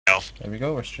off. There we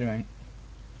go, we're streaming.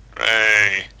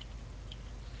 Hooray.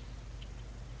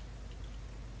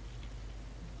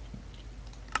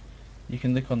 You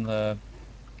can look on the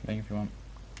thing if you want.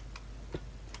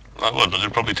 I would, but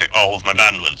it'd probably take all of my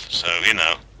bandwidth, so, you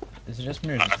know. Is it just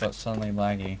me or is it got suddenly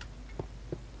laggy?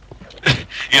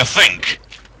 You think?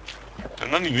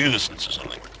 Can only view distance or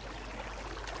something.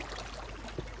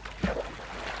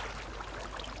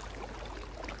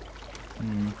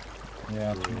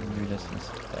 Yeah, view distance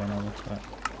down a little bit.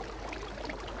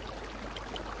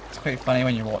 It's quite funny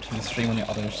when you're watching the stream on the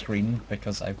other screen,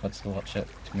 because I've got to watch it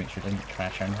to make sure it doesn't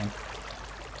crash or anything.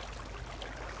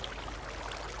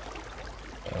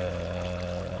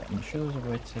 I'm sure there's a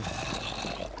way to...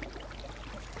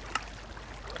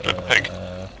 Pig.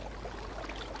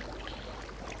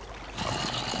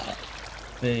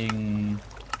 Bing.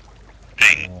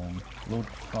 Bing. Load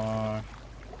far.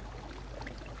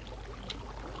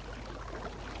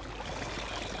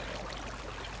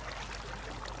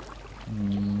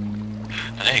 An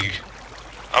egg.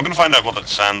 I'm gonna find out what that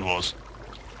sand was.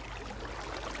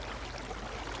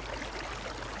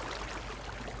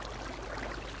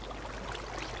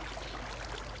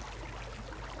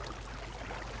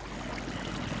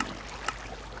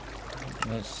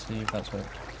 Let's see if that's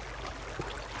worked.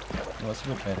 Well, let's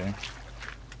go better.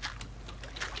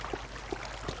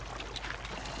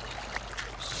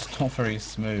 It's not very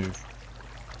smooth.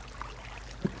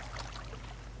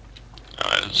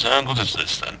 Alright, sand, what is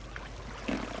this then?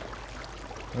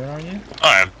 Where are you?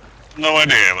 I have no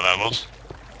idea what that was.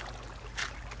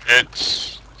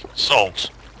 It's salt.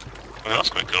 Well, that's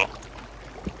quite cool.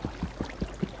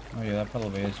 Oh yeah, that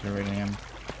probably is uranium.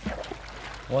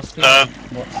 What's the...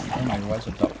 oh my, why is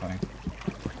a duck coming?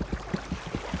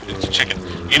 It's a chicken.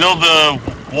 You know the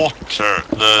water,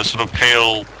 the sort of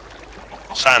pale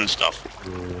sand stuff?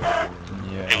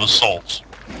 Yeah. It was salt.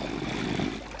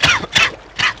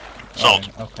 Salt.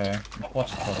 Oh, okay. What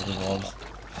I thought it was.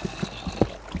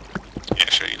 Yeah,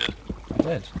 sure you did. I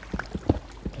did.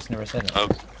 Just never said it. Oh.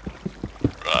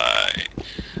 Right.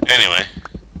 Anyway.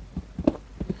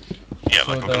 Yeah,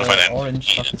 So like we're gonna find the out. orange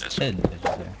stuff is tin, did you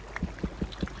say?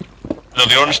 No,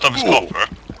 the orange stuff is copper,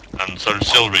 and sort of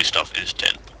silvery stuff is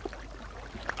tin.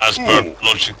 As per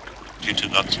logic,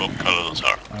 YouTube, that's what colour those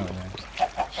are.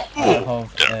 Oh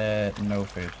yeah. I have no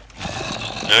food.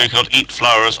 No, you cannot eat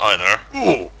flowers either.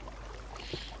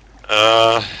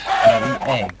 I eat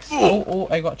eggs. Oh,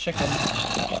 I got chicken.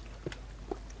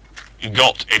 You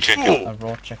got a chicken. A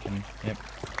raw chicken. Yep.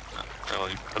 Well,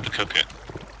 you had to cook it.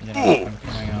 You know, I'm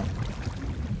coming up.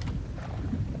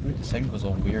 Ooh, the sound goes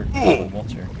all weird in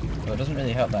water. But it doesn't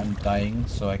really help that I'm dying,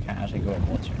 so I can't actually go in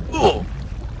water.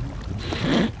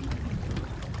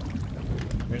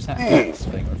 Where's that X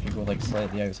thing? Or if you go like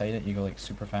slightly outside it, you go like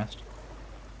super fast.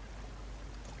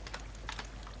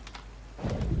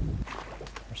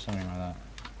 Or something like that.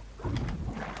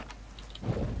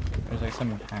 There's like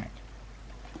some hack.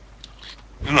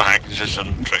 It's not hack, it's just a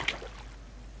trick.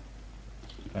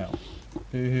 Well.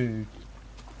 Hoo-hoo.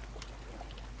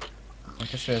 I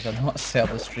just realised I not set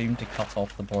the stream to cut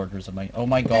off the borders of my... Oh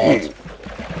my god!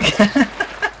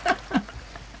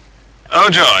 Oh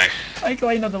joy! I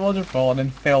climbed up the waterfall and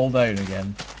then fell down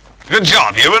again. Good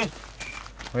job, Ewan!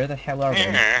 Where the hell are we?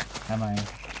 Yeah. Am I?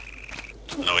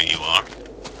 I know where you are.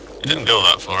 You didn't go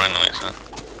that far anyway, so...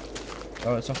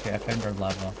 Oh, it's okay, I found our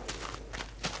lava.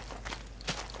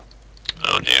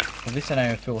 Oh dear. At least I now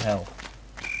have full health.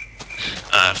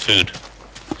 Food.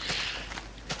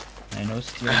 I know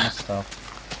stealing my stuff.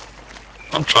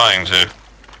 I'm trying to.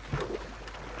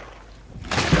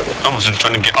 I'm just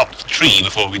trying to get up the tree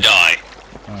before we die.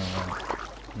 Oh,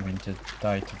 right. You mean to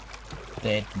die to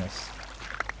deadness.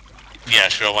 Yeah,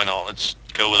 sure, why not? Let's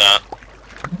go with that.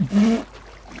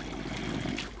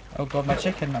 Oh god, my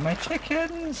chicken! My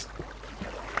chickens!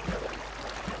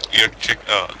 Your chick...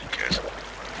 Oh, who cares?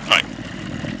 Right.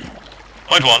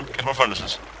 Point one, get more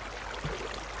furnaces.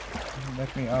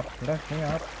 Let me up, let me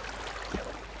up.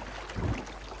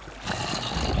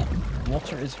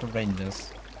 Water is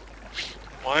horrendous.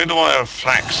 Why do I have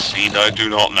flaxseed? I do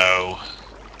not know.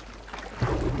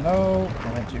 No!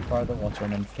 I went too far in the water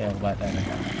and then fell back down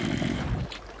again.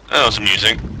 That was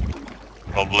amusing.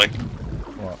 Probably.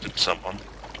 What? Did someone.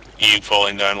 You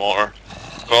falling down water.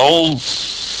 Holes!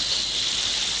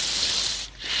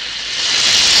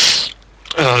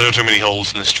 Oh, there are too many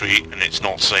holes in the street and it's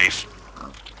not safe.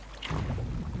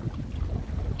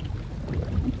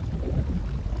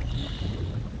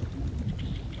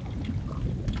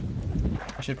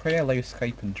 I should probably allow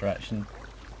Skype interaction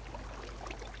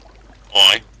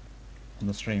Why? on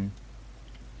the stream,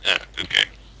 Yeah, okay.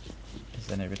 because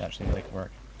then it would actually like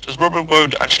work. Does rubber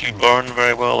wood actually burn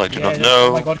very well? I do not Yeah, know.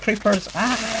 oh my god, creepers!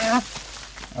 Ah!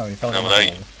 Oh, he fell No, down the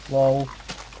but hole. Lol.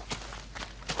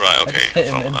 Right, I okay, just hit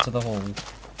him follow into that. the hole.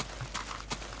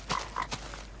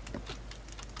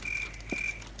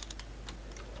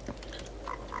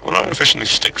 Well, how efficiently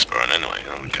sticks burn anyway?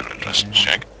 I'm kind of interested to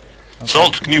check. Okay.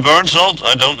 Salt, can you burn salt?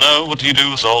 I don't know. What do you do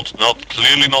with salt?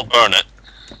 Clearly not burn it.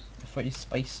 I thought you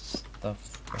spiced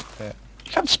stuff with it.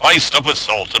 You can't spice stuff with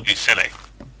salt, that'd be silly.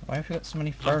 Why have you got so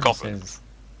many I've copper. furnaces?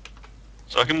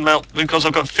 So I can melt, because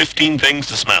I've got 15 things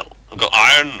to smelt. I've got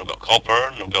iron, I've got copper,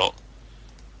 and I've got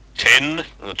tin.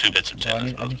 I've got 2 bits of tin, Well, I I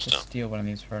suppose, need but to still. steal one of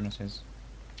these furnaces.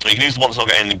 You can use the one that's not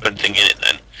got anything in it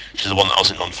then, which is the one that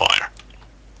wasn't on fire.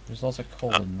 There's also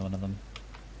coal in one of them,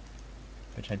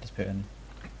 which I just put in.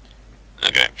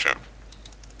 Okay, sure.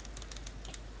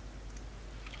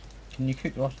 Can you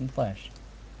cook rotten flesh?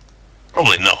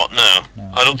 Probably not, no.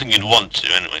 No. I don't think you'd want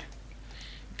to, anyway.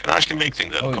 Can I actually make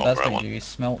things out of Oh, copper? that's I what want. you do. You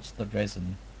smelt the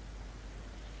resin.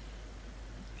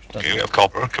 Okay, we have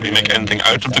copper. Can we make really anything make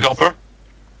out of the sense. copper?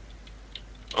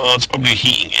 Well, it's probably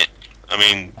heating it. I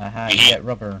mean, Aha, we you heat. get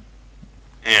rubber.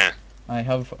 Yeah, I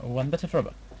have 1 bit of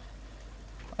rubber.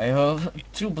 I have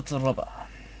 2 bits of rubber.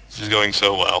 this is going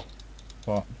so well.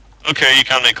 What? Okay, you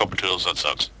can make copper tools, that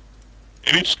sucks.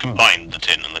 Maybe just combine the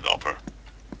tin and the copper.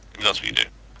 Maybe that's what you do.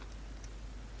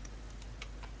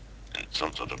 In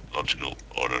some sort of logical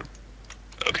order.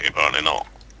 Okay, apparently not.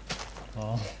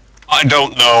 Well, I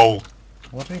don't know.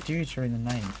 what do we do during the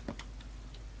night?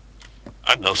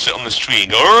 I don't know, sit on this tree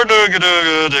and go...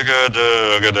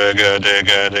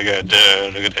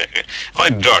 If I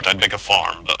had dirt, I'd make a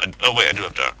farm, but... oh wait, I do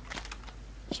have dirt.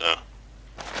 So...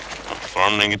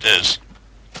 farming it is.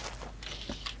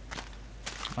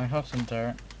 I have some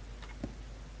dirt.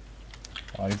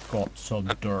 I've got some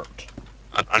dirt.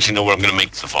 I don't actually know where I'm going to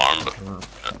make the farm, but...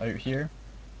 Out here?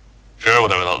 sure,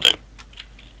 whatever that'll do.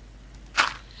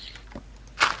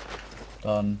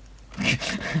 Done.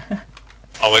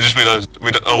 Oh, I just realised...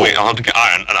 oh wait, I'll have to get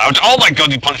iron. And oh my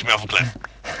god, you punched me off a cliff.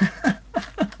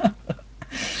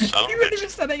 Son of a You weren't bitch. even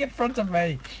standing in front of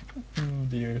me! Oh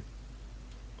dear.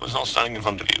 I was not standing in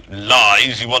front of you.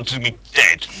 Lies, you wanted me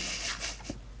dead.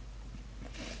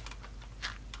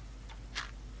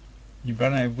 You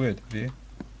ran out of wood, have you?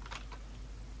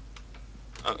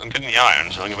 I'm getting the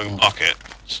iron, so I'm going to bucket.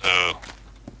 So...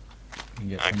 You can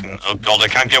get I some can... water. oh god, I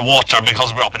can't get water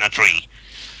because we're up in a tree.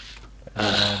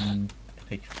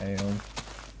 Epic fail.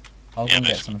 I'll Yeah, go get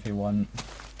basically. some if you want.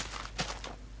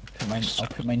 I'll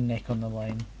put my neck on the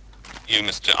line. You,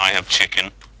 Mr. I have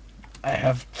chicken. I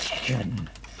have chicken.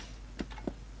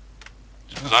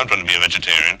 Just because I'm trying to be a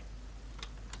vegetarian.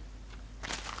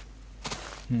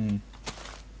 Hmm.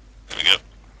 There we go.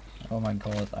 Oh my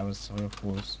god, I was so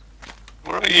close.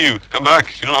 Where are you? Come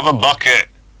back. You don't have a bucket.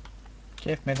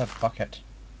 Give me the bucket.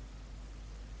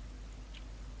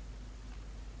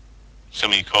 Show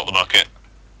me you caught the bucket.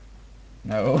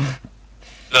 No.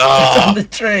 It's Ah! on the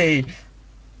tree!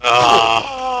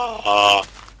 Ah!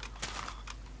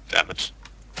 Damn it.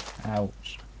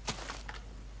 Ouch.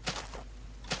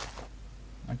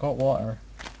 I got water.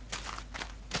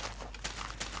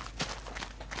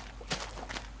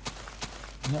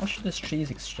 I'm not sure this tree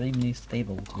is extremely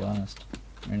stable, to be honest.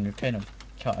 I mean, we've kind of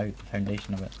cut out the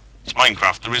foundation of it. It's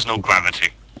Minecraft. There is no gravity.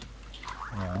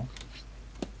 Well,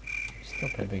 still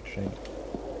pretty big tree.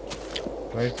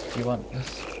 Where do you want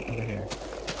this? Over here.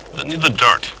 I need the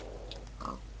dirt.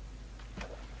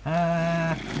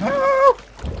 No!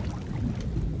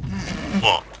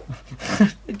 What?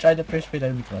 They tried to push me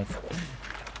down the cliff.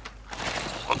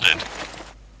 What did?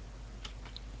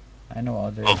 I know what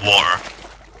I'll do. Of water.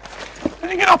 How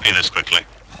did you get up here this quickly?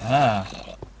 Ah!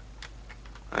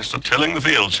 Let's start tilling the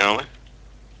field, shall we?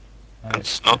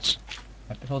 That's nuts.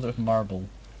 I filled it with marble.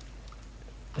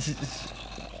 This is...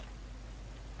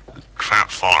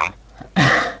 Crap farm.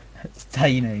 It's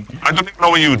tiny. I don't even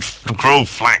know where you would grow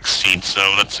flaxseed, so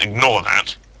let's ignore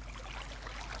that.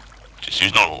 Just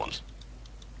use normal ones.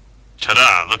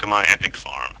 Ta-da! Look at my epic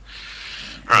farm.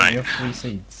 Right. You have 3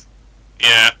 seeds.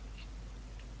 Yeah.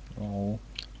 Oh.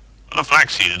 What a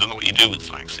flaxseed? I don't know what you do with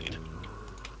flaxseed.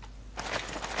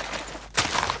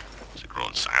 Does it grow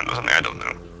in sand or something? I don't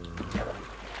know.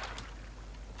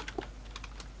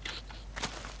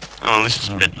 Oh, at least it's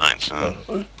midnight,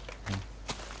 so...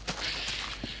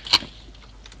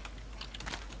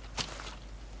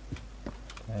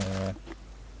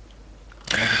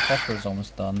 The copper's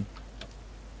almost done.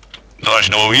 Don't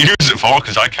actually know what we use it for,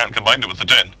 because I can't combine it with the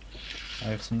tin. I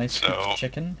have some nice cooked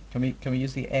chicken. Can we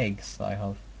use the eggs that I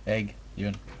have? Egg,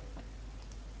 even.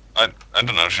 I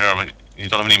don't know, sure, but you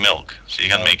don't have any milk, so you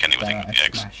can't make any with Damn it, the I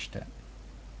eggs. smashed it.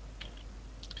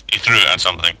 You threw it at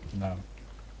something. No.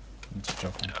 I'm just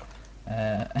joking.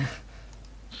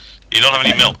 You don't have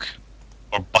any milk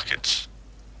or buckets.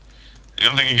 The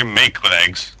only thing you can make with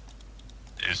eggs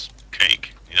is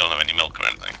cake. You don't have any milk or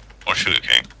anything. Or sugar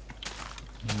cane.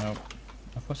 Nope.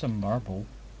 I've got some marble.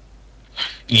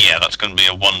 Yeah, that's going to be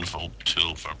a wonderful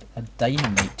tool for... A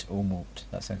dynamite omote.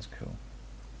 That sounds cool.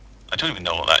 I don't even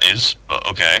know what that is, but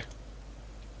okay.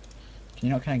 Can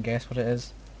you not kind of guess what it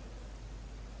is?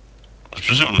 It's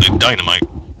presumably dynamite.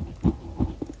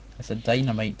 It's a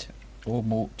dynamite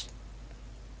omote.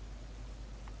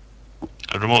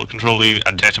 A remote control a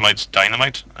detonates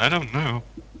dynamite? I don't know.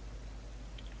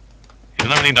 You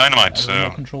don't have any dynamite, A so...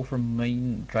 remote control for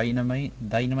mine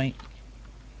dynamite?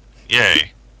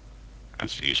 Yay.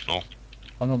 That's useful.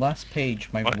 On the last page,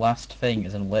 my What? last thing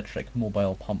is an electric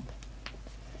mobile pump.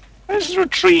 Why is there a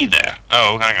tree there?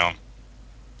 Oh, hang on.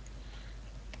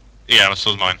 Yeah,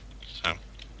 so is mine. So,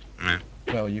 yeah.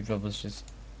 Well, you've obviously just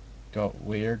got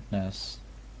weirdness.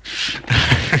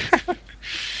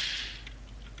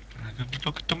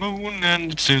 Look at the moon,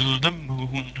 and it's still the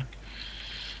moon.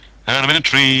 And I'm in a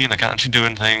tree, and I can't actually do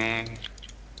anything.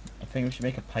 I think we should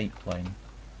make a pipeline.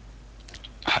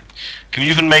 Can you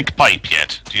even make pipe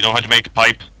yet? Do you know how to make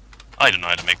pipe? I don't know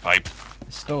how to make pipe.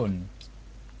 Stone.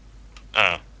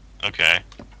 Oh, okay.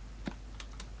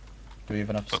 Do we have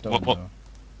enough But stone, what- though?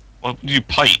 What do you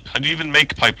pipe? How do you even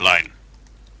make pipeline?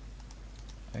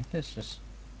 I think it's just...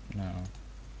 no.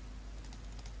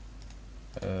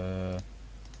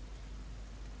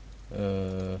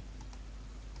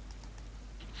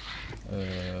 I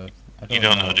don't You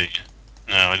don't know, know. do you?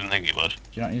 No, I didn't think you would. Do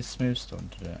you not need smooth stone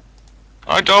to do it?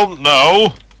 I don't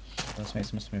know! Let's make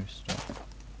some smooth stone.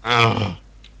 Ugh.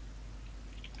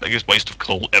 Biggest waste of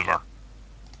coal ever.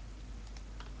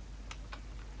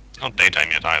 Not daytime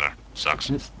yet either. Sucks.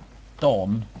 It's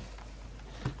dawn.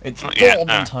 It's Not yet,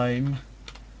 dawn time!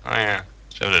 Oh yeah,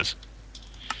 so it is.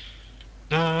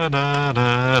 Da, da,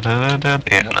 da, da, da.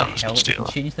 Yeah, What no, the it's hell? not You steel.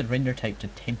 can change the render type to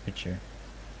temperature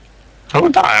How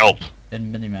would that help?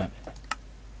 in minimap.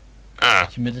 Ah,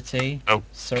 Humidity, okay.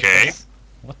 surface.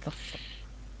 What the fuck?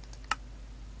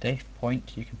 Depth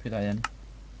point, you can put that in.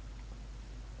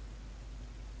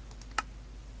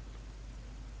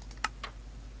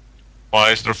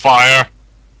 Why is there fire?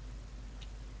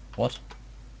 What?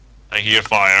 I hear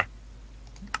fire.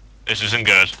 This isn't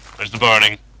good. Where's the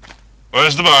burning?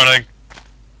 Where's the burning?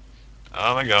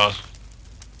 Oh my god.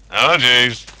 Oh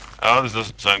jeez. Oh, this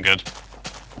doesn't sound good.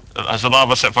 Has the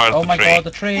lava set fire to Oh the my tree? god,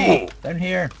 the tree! Down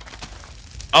here!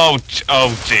 Oh,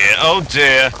 oh dear, oh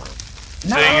dear.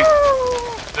 No!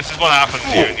 See, this is what happens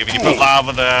here. You put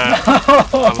lava there,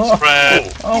 lava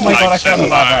spread. Oh my god, I set fell in the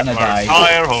lava fire and I to our died.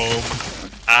 entire home,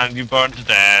 and you burn to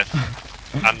death.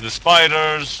 And the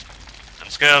spiders, and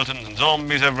skeletons, and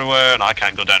zombies everywhere, and I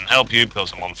can't go down and help you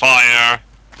because I'm on fire.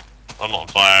 I'm not on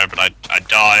fire, but I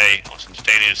die almost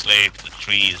instantaneously to the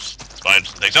trees,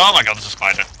 spiders and things. Oh my god, there's a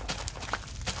spider.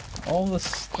 All the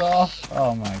stuff.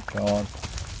 Oh my god.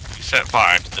 You set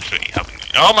fire to the tree, haven't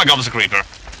you? Oh my god, there's a creeper.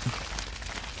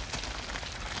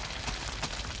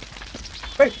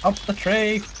 Right up the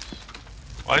tree!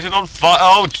 Why is it on fire?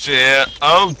 Oh dear.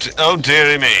 Oh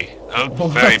dearie me. Oh,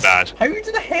 very What? bad. How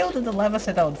the hell did the lava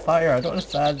set on fire? I don't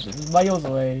understand. It was miles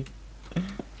away.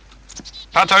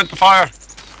 Pat out the fire.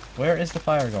 Where is the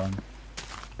fire gone?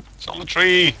 It's on the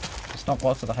tree. It's not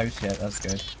got to the house yet, that's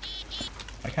good.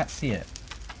 I can't see it.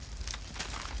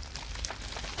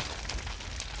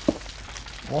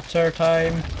 Water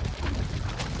time.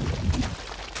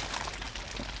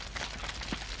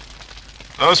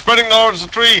 No, spreading towards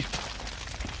the tree.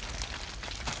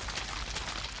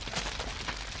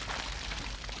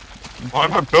 Why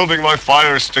am I building my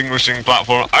fire extinguishing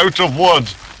platform out of wood?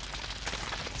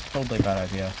 It's probably a bad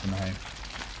idea somehow.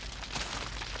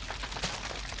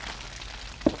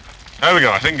 There we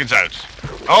go, I think it's out.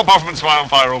 Oh, apart from it's on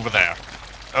fire over there.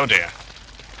 Oh dear.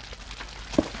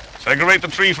 Segregate the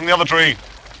tree from the other tree.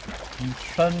 I'm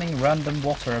churning random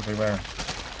water everywhere.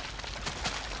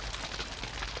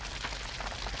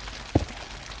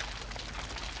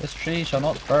 This tree shall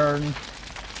not burn.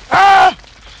 Ah!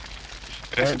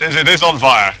 It is on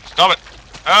fire. Stop it.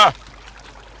 Ah!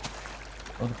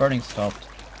 Oh, the burning stopped.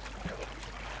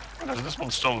 This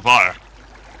one's still on fire.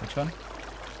 Which one?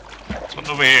 This one's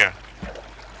over here.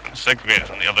 Segregated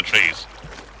from the other trees.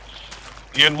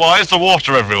 Ian, why is the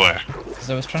water everywhere? Because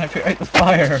I was trying to put out the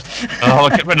fire. Oh, I'll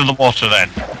get rid of the water then.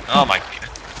 Oh my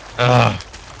god.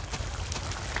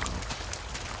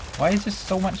 Why is there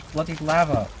so much bloody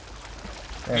lava?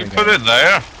 There You we put go. it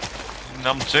there.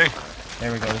 Numpty.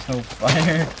 There we go, there's no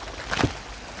fire.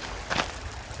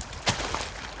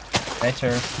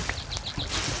 Better.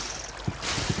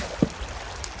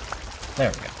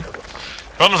 There we go.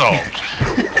 Problem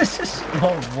solved. This is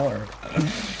not war.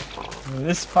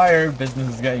 This fire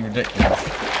business is getting ridiculous.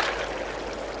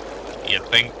 You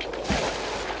think?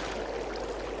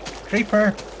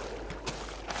 Creeper!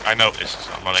 I noticed.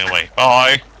 I'm running away.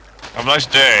 Bye. Have a nice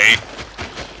day.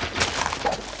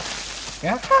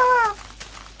 Yeah.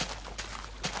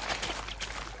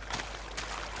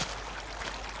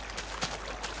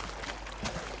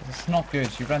 It's not good.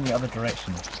 You ran the other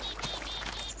direction.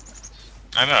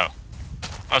 I know.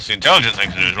 That's the intelligent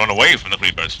thing to do, is run away from the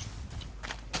creepers.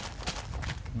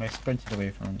 I sprinted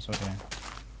away from him, it's okay.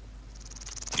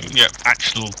 You can get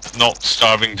actual not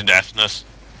starving to deathness.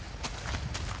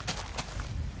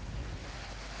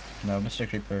 No, Mr.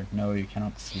 Creeper, no, you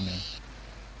cannot see me.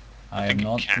 I am think it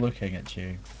not can. looking at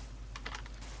you.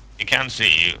 It can see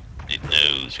you. It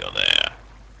knows you're there.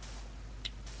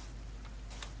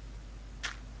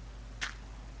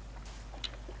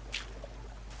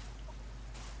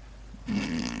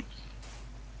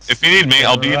 If you need me,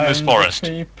 I'll be in this forest.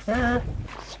 Creeper.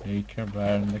 Sneak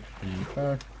around the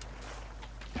creeper.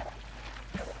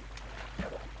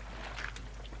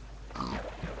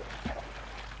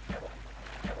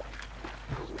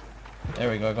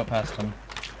 There we go, I got past him.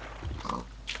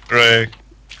 Great.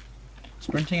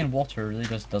 Sprinting in water really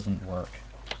just doesn't work.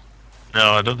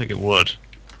 No, I don't think it would.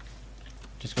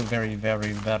 Just go very,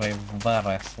 very, very,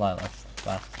 very slowly.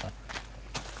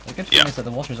 The good thing is that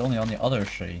the water is only on the other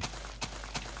tree.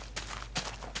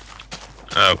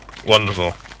 Oh,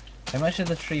 wonderful. How much did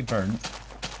the tree burn?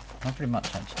 Not very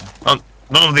much, actually.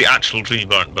 None of the actual tree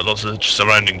burnt, but lots of the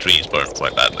surrounding trees burnt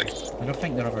quite badly. I don't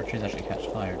think the rubber trees actually catch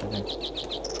fire, do they?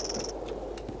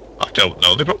 I don't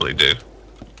know, they probably do.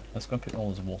 Let's go and put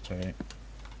all this water out.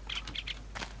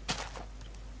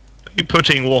 Are you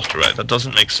putting water out? That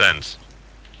doesn't make sense.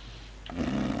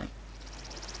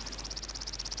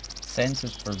 Sense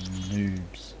is for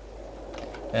noobs.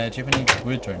 Do you have any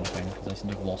wood or anything? Because I seem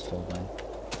to have lost all mine.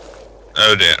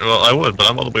 Oh dear, well I would, but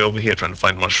I'm all the way over here trying to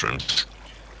find mushrooms.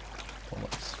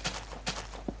 Bullets.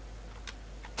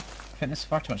 I think there's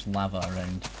far too much lava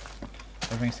around.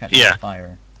 Everything's catching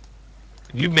fire.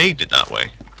 You made it that way.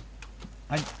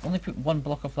 I only put one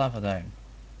block of lava down.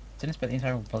 Didn't expect the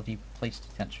entire bloody place to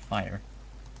catch fire.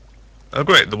 Oh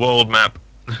great, the world map.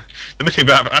 The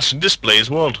mini-map actually displays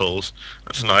world holes.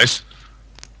 That's nice.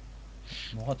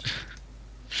 What?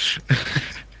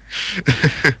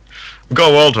 We've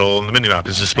got a world hole and the mini-map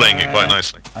is displaying it quite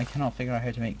nicely. I cannot figure out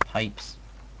how to make pipes.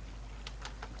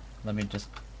 Let me just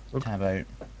tab out.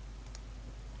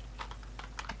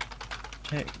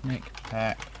 Technic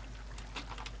pack.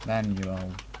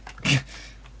 Manual.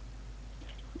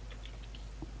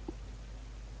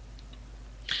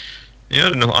 Yeah, I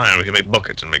don't know iron, we can make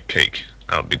buckets and make cake.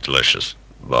 That would be delicious.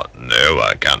 But no,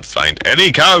 I can't find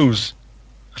any cows!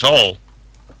 At all.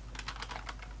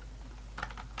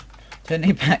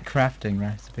 Technic pack crafting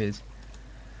recipes.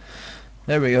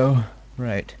 There we go.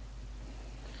 Right.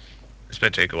 This may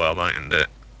take a while, mightn't it?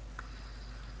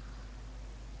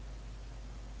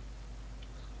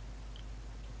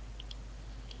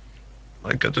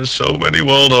 My god, there's so many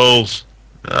world holes!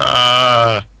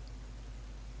 Ah!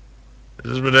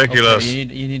 This is ridiculous. Okay,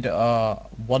 you need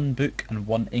one book and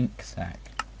one ink sac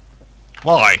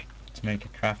Why? to make a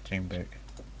crafting book.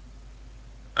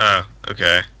 Oh,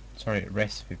 okay. Sorry,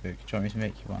 recipe book. Do you want me to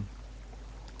make you one?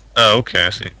 Oh, okay, I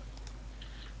see.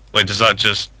 Wait, does that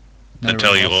just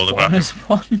tell you all the one?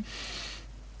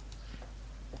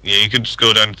 Yeah, you could just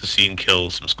go down to the sea and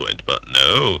kill some squid, but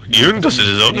no. Jürgen does it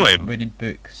his own way. We need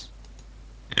books.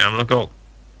 Yeah, I've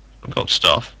got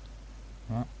stuff.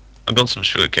 What? I've got some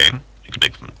sugar cane. You can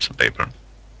make some paper.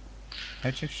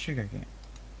 How'd you have sugar cane?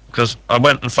 Because I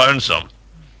went and found some.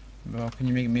 Well, can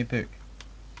you make me a book?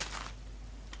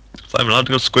 So I'm allowed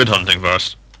to go squid hunting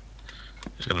first.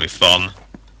 It's gonna be fun.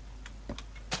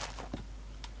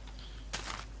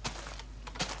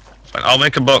 Fine, I'll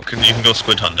make a book and you can go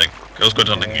squid hunting. Go squid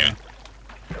hunting, you.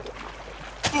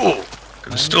 Ooh! 'Cause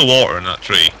there's still water in that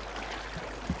tree.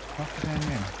 What did I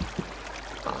mean?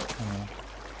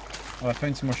 Oh, I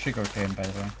found some more sugar cane, by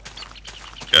the way.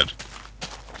 Good.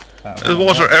 There's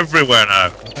water everywhere now. I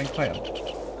found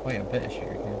quite a bit of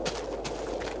sugar cane.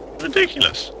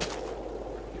 Ridiculous.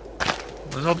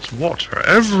 There's all this water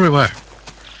everywhere.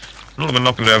 I'm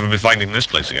not going to ever be finding this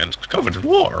place again. It's covered in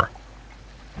water.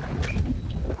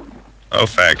 Oh,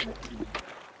 fag.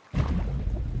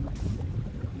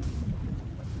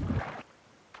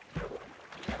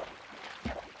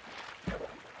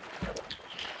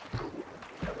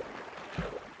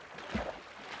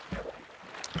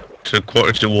 To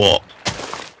quarter to what?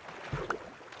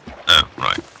 Oh,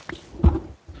 right.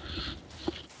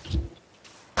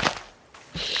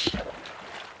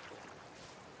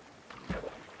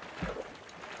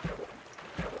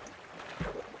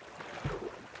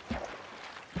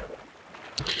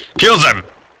 Kills him!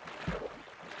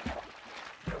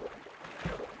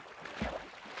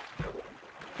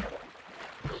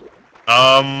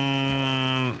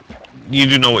 You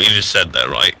do know what you just said there,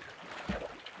 right?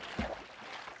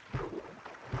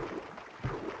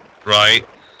 Right?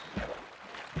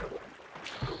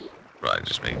 Right,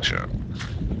 just making sure.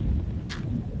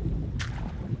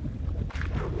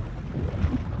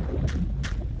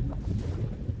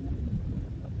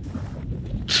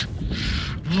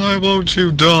 Why won't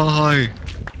you die?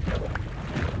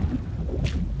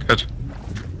 Good.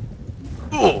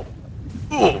 Oh!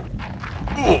 Oh!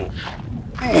 Oh!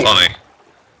 Funny.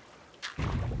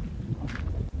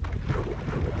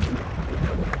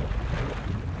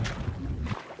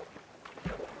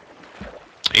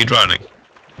 Are you drowning?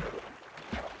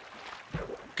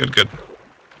 Good, good.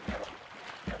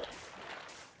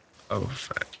 Oh,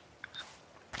 fuck.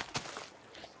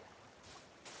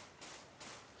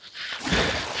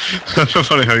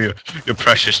 Funny how you're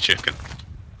precious chicken.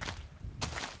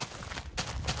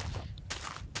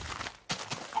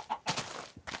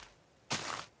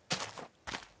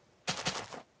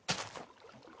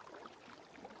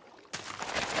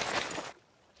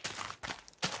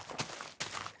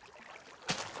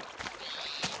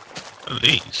 What are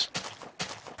these?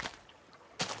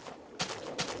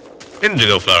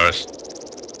 Indigo flowers.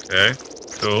 Okay,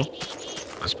 cool.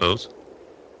 I suppose.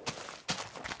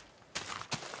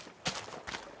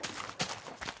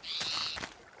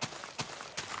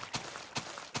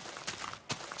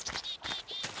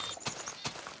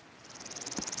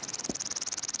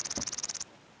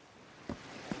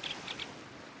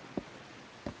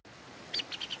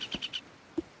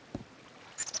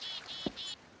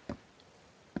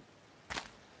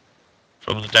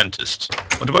 From the dentist.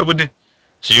 What would you...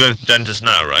 So you're going to the dentist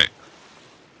now, right?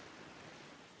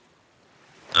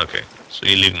 Okay, so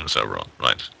you're leaving the server on,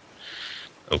 right?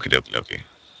 Okie dokie dokie.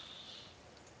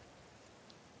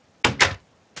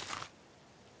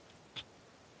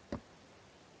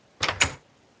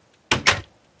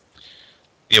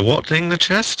 Yeah, what thing, the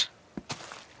chest?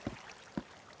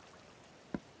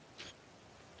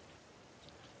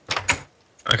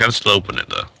 I can still open it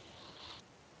though.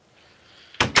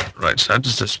 Right, so how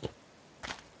does this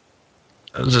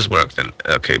work then?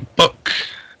 Okay, book.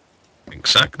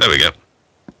 Exact, there we go.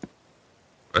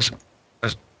 Recipe,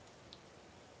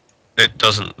 it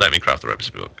doesn't let me craft the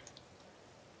recipe book.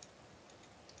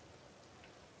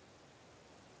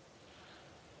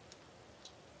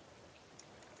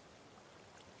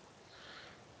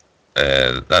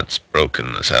 That's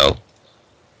broken as hell.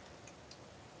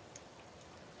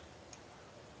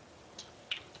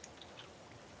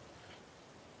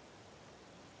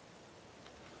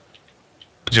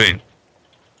 What do you mean?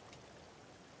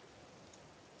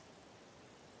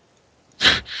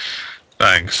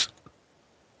 Thanks.